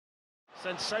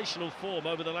Sensational form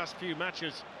over the last few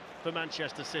matches for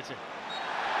Manchester City.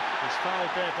 He's fouled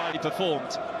there by... He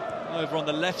performed over on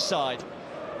the left side.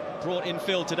 Brought in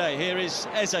field today. Here is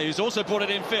Eze, who's also brought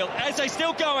it in field. Eze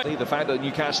still going. The fact that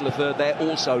Newcastle are third, they're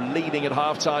also leading at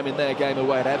half-time in their game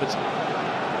away at Everton.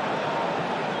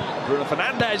 Bruno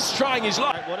Fernandes trying his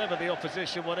luck. Whatever the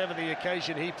opposition, whatever the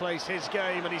occasion, he plays his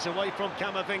game, and he's away from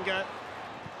Camavinga.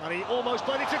 And he almost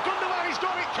played it to Gundogan. He's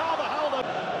got it, Carvajal.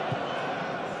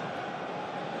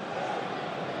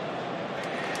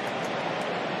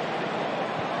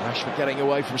 Rashford getting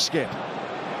away from Skip.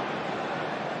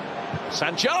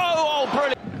 Sancho, oh,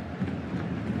 brilliant!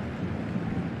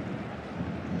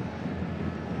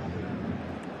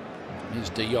 Here's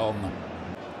De Jong.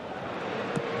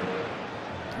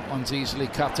 That one's easily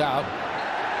cut out.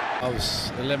 I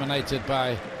was eliminated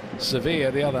by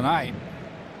Sevilla the other night.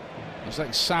 Looks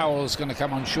like Sowell's going to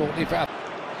come on shortly.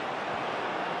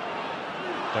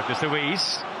 Douglas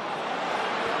Luiz.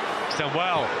 He's done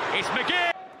well. It's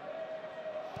McGinn.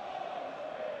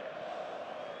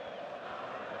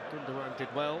 Gundogan did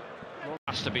well.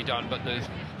 Has to be done, but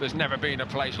there's never been a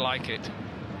place like it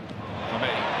for me.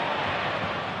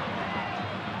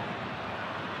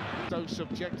 So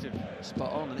subjective. Spot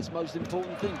on, and it's most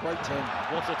important thing. Great turn.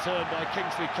 What a turn by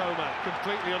Kingsley Coman.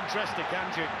 Completely undressed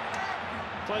Akanji.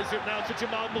 Plays it now to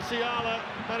Jamal Musiala.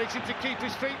 Managing to keep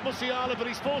his feet, Musiala, but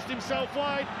he's forced himself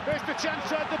wide. There's the chance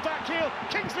to add the back heel.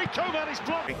 Kingsley Coman is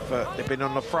blocked. They've been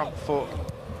on the front foot.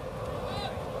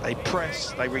 They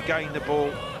press, they regain the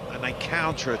ball, and they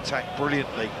counter-attack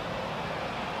brilliantly.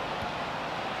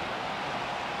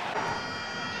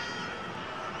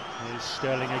 Here's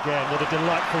Sterling again, what a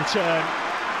delightful turn.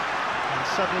 And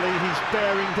suddenly he's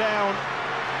bearing down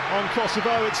on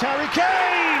Kosovo, it's Harry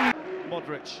Kane!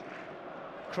 Modric,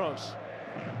 Kroos,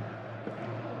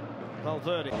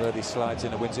 Valverde. Valverde slides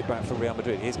in and wins it back for Real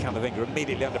Madrid. Here's Camavinga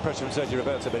immediately under pressure from Sergio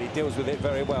Roberto, but he deals with it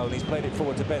very well, and he's played it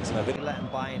forward to Benzema. They let them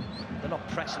buy in. They're not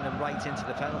pressing them right into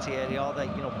the penalty area, are they?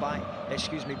 You know,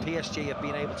 PSG have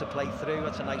been able to play through.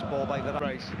 That's a nice ball by the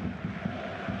race.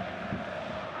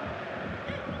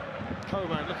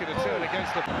 Coman looking to turn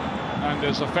against the... And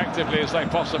as effectively as they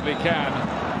possibly can.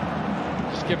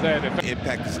 Skip their defense.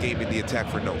 Impact this game in the attack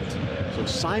for note. So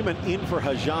Simon in for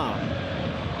Hajam.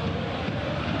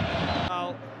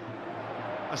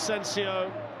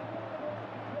 Asensio,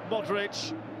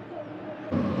 Modric.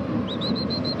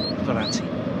 Verratti.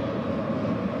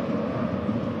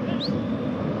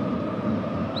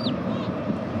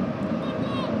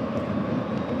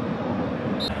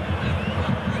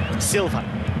 Silva.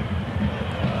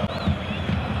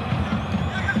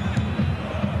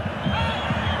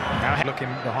 Now looking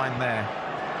behind there.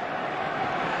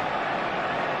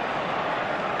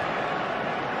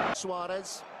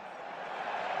 Suarez.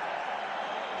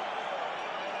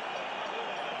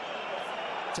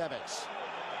 Tevez.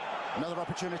 Another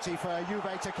opportunity for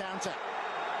Juve to counter.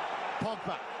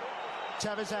 Pogba.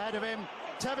 Tevez ahead of him.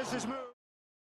 Tevez has moved.